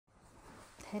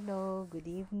Hello,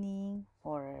 good evening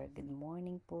or good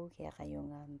morning po kaya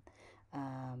kayong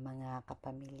mga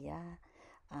kapamilya.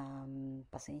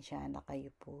 Pasensya na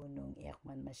kayo po nung iyak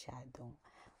man masyadong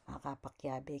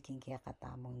makapakyabe king kaya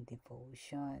katamong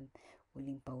devotion.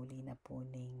 Uling pauli na po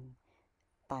ning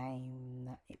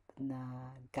time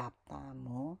na gap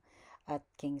mo at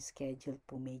king schedule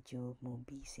po medyo mo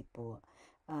busy po.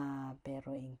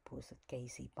 Pero ing puso't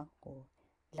kaisipan ko,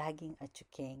 laging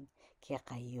atsukeng kaya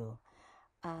kayo.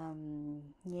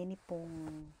 Ngeni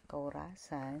pong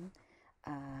kaurasan,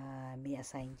 may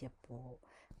assign dya po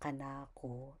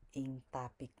kanako ing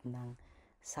topic ng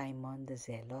Simon the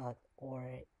Zealot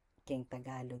or king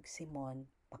Tagalog Simon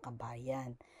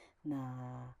Makabayan na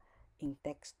ing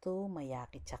teksto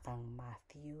mayakit siya kang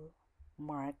Matthew,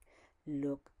 Mark,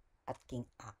 Luke at king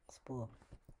Acts po.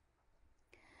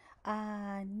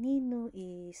 Nino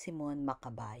Simon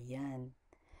Makabayan.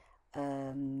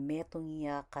 Metong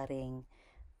iya kareng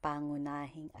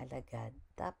pangunahing alagad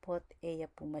tapot eya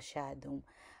po masyadong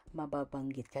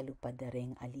mababanggit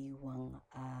kalupadareng aliwang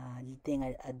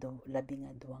labing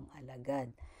aduang alagad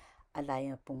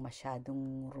alaya pong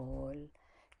masyadong role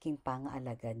king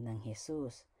pangaalagad ng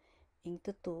Jesus ing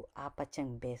tutu apat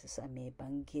siyang beses may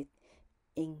banggit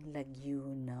ing lagyo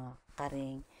na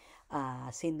kareng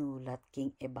sinulat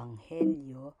king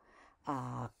ebanghelyo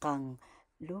kang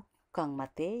Luke kang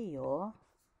Mateo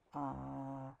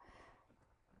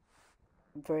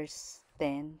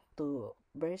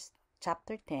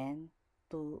chapter 10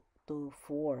 to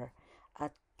 4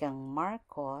 at kang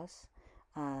Marcos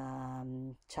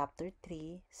chapter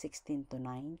 3 16 to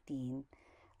 19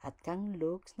 at kang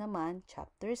Luke naman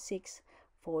chapter 6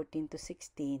 14 to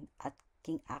 16 at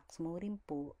king Acts mo rin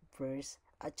po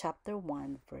chapter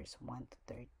 1 verse 1 to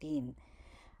 13.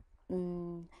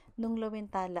 Nung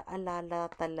lawentala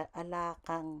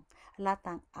alatang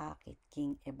akit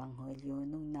king ebanghelyo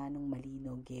nung nanong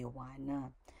malino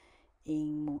gewana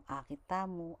ing mong akit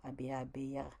tamo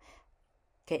abi-abiya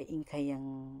kaing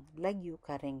kayang lagyo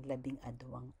kareng labing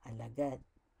aduang alagad.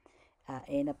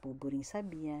 Napuburing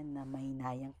sabihan na may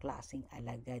nayang klaseng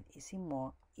alagad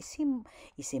isimon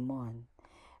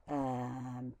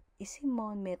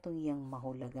metong yang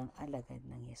mahulagang alagad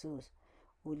ng Jesus.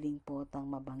 Uling po tang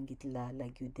mabanggit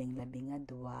lagyo deng labing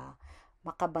adwa,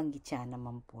 makabanggit siya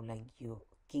naman po lagyo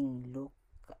King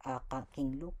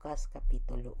Lucas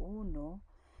kapitulo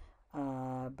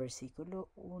 1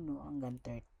 versikulo 1 hanggang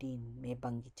 13 may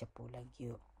banggit siya po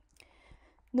lagyo.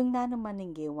 Nung naman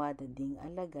ng gewada ding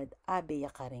alagad abeya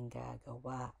kareng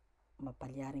gagawa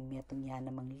mapalyaring metong yan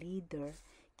namang leader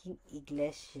king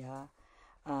iglesia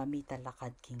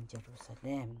mitalakad king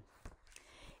Jerusalem.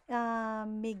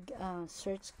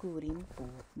 Search ko rin po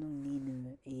nung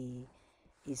nino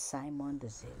is Simon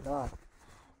the Zealot.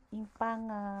 Yung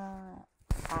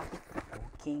akit ko po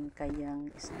king kayang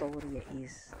istorya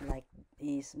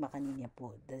is makaninya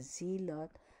po. The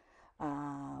Zealot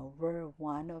were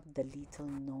one of the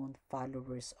little known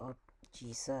followers of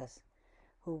Jesus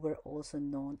who were also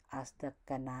known as the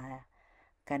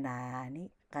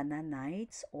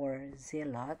Canaanites or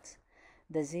Zealots.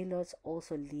 The Zealots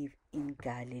also lived in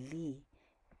Galilee,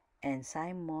 and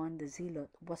Simon the Zealot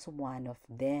was one of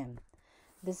them.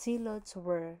 The Zealots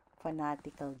were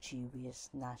fanatical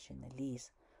Jewish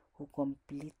nationalists who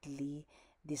completely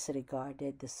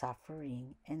disregarded the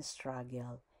suffering and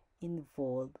struggle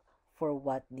involved for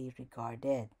what they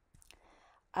regarded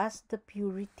as the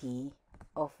purity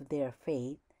of their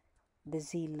faith. The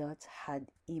Zealots had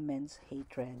immense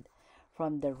hatred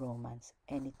from the Romans,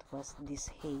 and it was this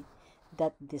hate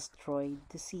that destroyed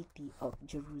the city of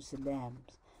Jerusalem.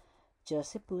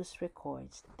 Josephus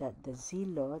records that the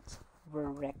Zealots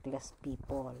were reckless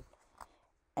people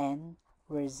and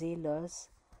were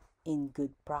zealous in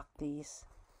good practice.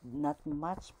 Not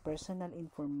much personal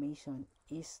information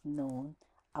is known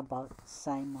about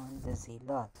Simon the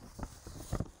Zealot,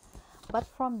 but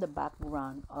from the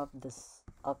background of the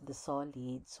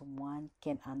Solids, one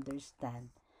can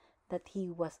understand that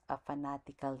he was a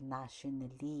fanatical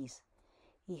nationalist.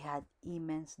 He had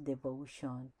immense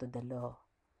devotion to the law,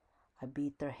 a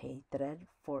bitter hatred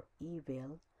for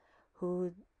evil,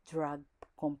 who dragged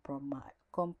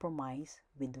compromise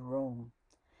with Rome.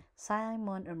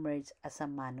 Simon emerged as a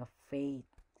man of faith.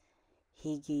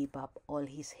 He gave up all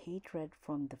his hatred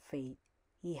from the faith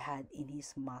he had in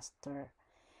his master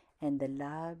and the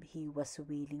love he was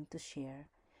willing to share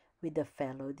with the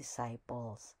fellow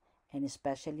disciples, and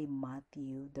especially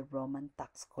Matthew, the Roman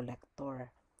tax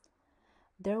collector.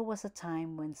 There was a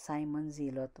time when Simon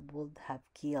Zealot would have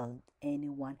killed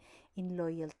anyone in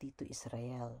loyalty to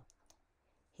Israel.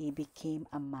 He became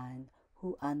a man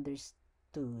who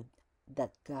understood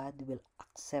that God will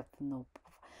accept no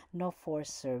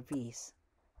forced service.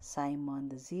 Simon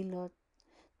the Zealot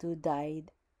too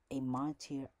died a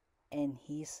martyr, and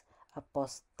his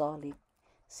apostolic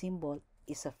symbol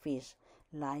is a fish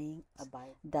lying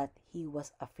about that he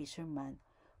was a fisherman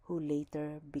who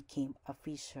later became a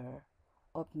fisher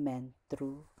of men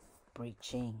through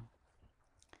preaching.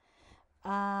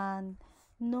 And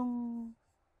nung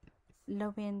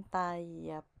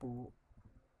lawentaya po,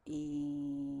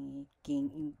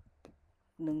 king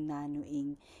nung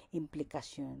nanuing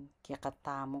implikasyon kaya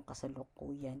katamong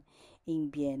kasalukuyan ing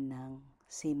biyen ng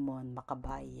Simon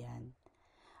Makabayan,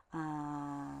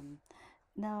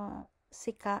 na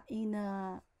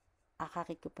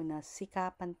akakit ko po na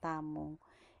sikapan tamong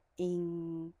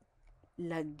ing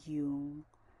lagyu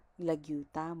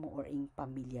tamo or ing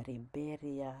pamilya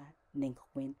Riberia ning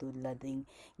kukwento lading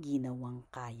ginawang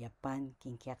kayapan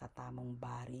king kaya katamong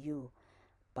baryo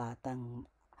patang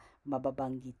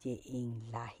mababanggit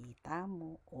ing lahi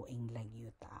tamo o ing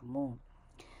lagyu tamo.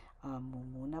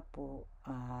 Muna po,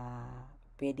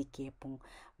 pwede kayo pong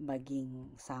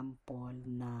maging sample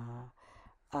na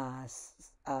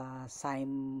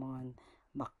Simon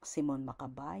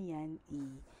Makabayan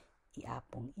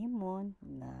iapong imon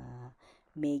na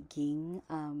maging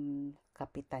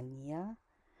kapitanya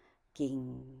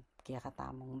king kaya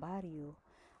katamong baryo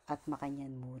at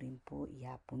makanyan mo rin po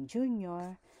iapong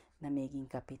junior na maging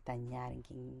kapitanya rin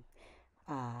king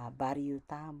baryo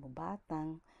tamo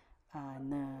batang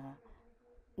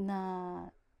na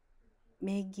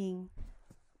maging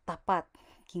tapat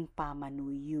king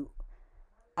pamanuyo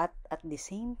at the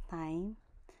same time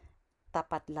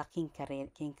tapat la king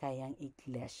kayang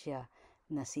iglesia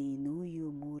na sinuyo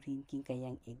mo rin king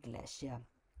kayang iglesia.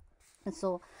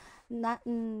 So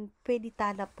pwede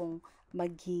tala pong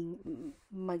maging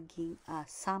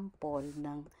sample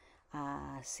ng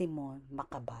Simon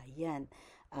Makabayan,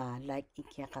 like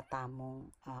ikya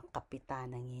katamong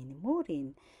kapitana ngayon mo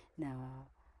rin na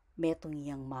metong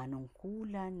yang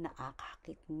manungkulan na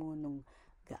akakit mo nung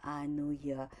gaano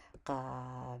ya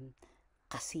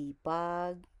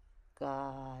kasipag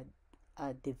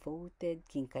devoted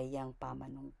king kayang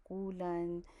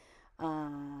pamanungkulan,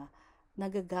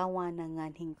 nagagawa na nga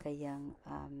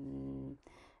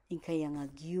hingkayang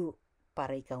agyu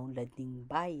para ikaw lading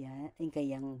bayan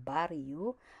hingkayang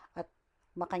baryo at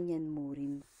makanyan mo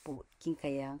rin po king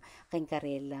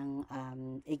karelang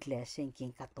iglesia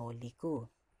king katoliko.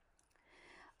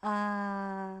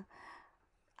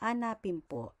 Anapin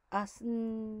po as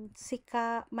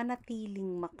sika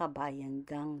manatiling makabayan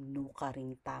gang nuka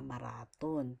ring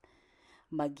tamaraton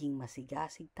maging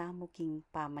masigasig tamo king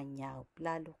pamanyaw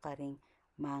lalo ka ring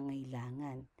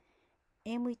mangailangan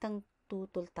emoy tang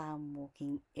tutol tamo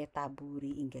king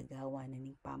etaburi ing gagawa na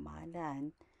ning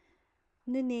pamahalaan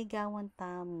nunegawan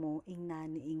tamo ing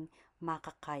nanuing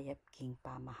makakayap king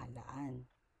pamahalaan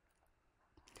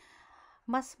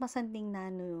mas masanding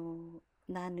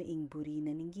nanuing buri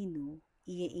na ning Ginoo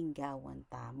iyainggawan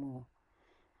tamo.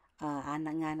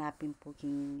 Nanganapin po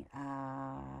king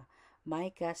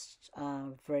Micah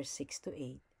verse 6 to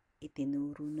 8,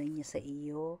 itinuro na niya sa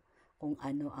iyo kung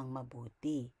ano ang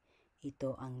mabuti.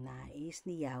 Ito ang nais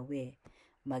ni Yahweh,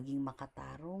 maging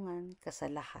makatarungan ka sa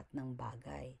lahat ng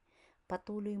bagay.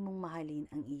 Patuloy mong mahalin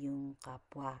ang iyong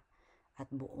kapwa at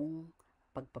buong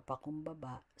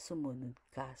pagpapakumbaba sumunod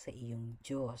ka sa iyong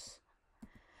Diyos.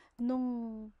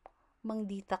 Nung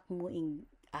mangditak mo ing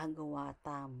agawa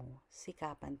tamo,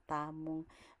 sikapan tamong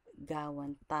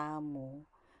gawan tamo,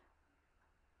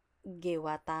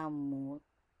 gewa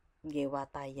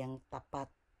tayang tapat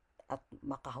at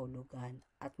makahulugan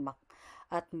at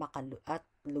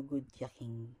lugod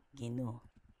yaking Ginoo.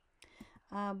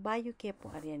 Bayo ke po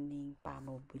arian ning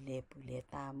pamo bule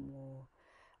tamo,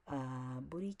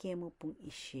 buri ke mo pong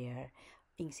i-share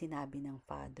ing sinabi ng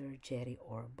Father Jerry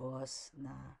Orbos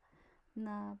na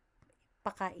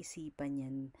pakaisipan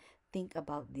yan. Think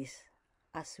about this.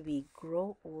 As we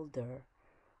grow older,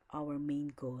 our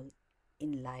main goal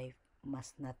in life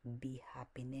must not be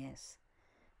happiness,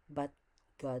 but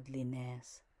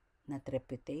godliness, not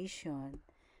reputation,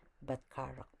 but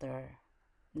character,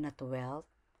 not wealth,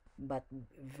 but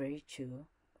virtue,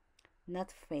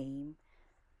 not fame,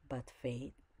 but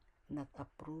faith, not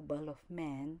approval of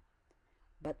man,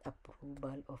 but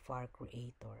approval of our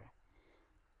Creator.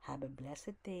 Have a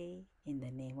blessed day in the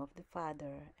name of the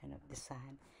Father, and of the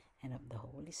Son, and of the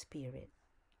Holy Spirit.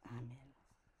 Amen.